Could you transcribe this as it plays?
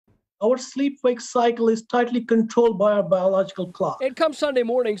Our sleep-wake cycle is tightly controlled by our biological clock. And come Sunday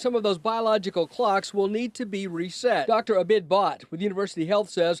morning, some of those biological clocks will need to be reset. Dr. Abid Bhatt with University Health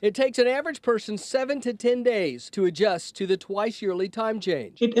says it takes an average person 7 to 10 days to adjust to the twice-yearly time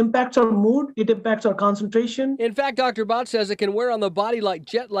change. It impacts our mood, it impacts our concentration. In fact, Dr. Bhatt says it can wear on the body like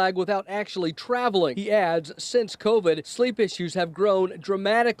jet lag without actually traveling. He adds, since COVID, sleep issues have grown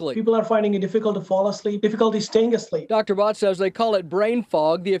dramatically. People are finding it difficult to fall asleep, difficulty staying asleep. Dr. Bhatt says they call it brain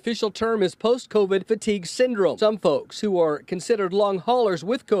fog. The official term is post-COVID fatigue syndrome. Some folks who are considered long haulers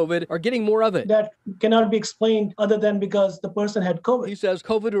with COVID are getting more of it. That cannot be explained other than because the person had COVID. He says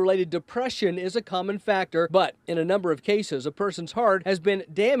COVID-related depression is a common factor, but in a number of cases, a person's heart has been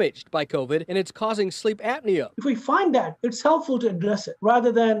damaged by COVID and it's causing sleep apnea. If we find that, it's helpful to address it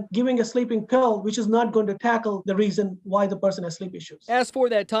rather than giving a sleeping pill, which is not going to tackle the reason why the person has sleep issues. As for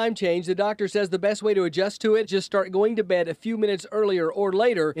that time change, the doctor says the best way to adjust to it, just start going to bed a few minutes earlier or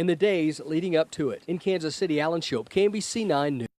later in the days leading up to it. In Kansas City, Alan Shope, KMBC 9 News.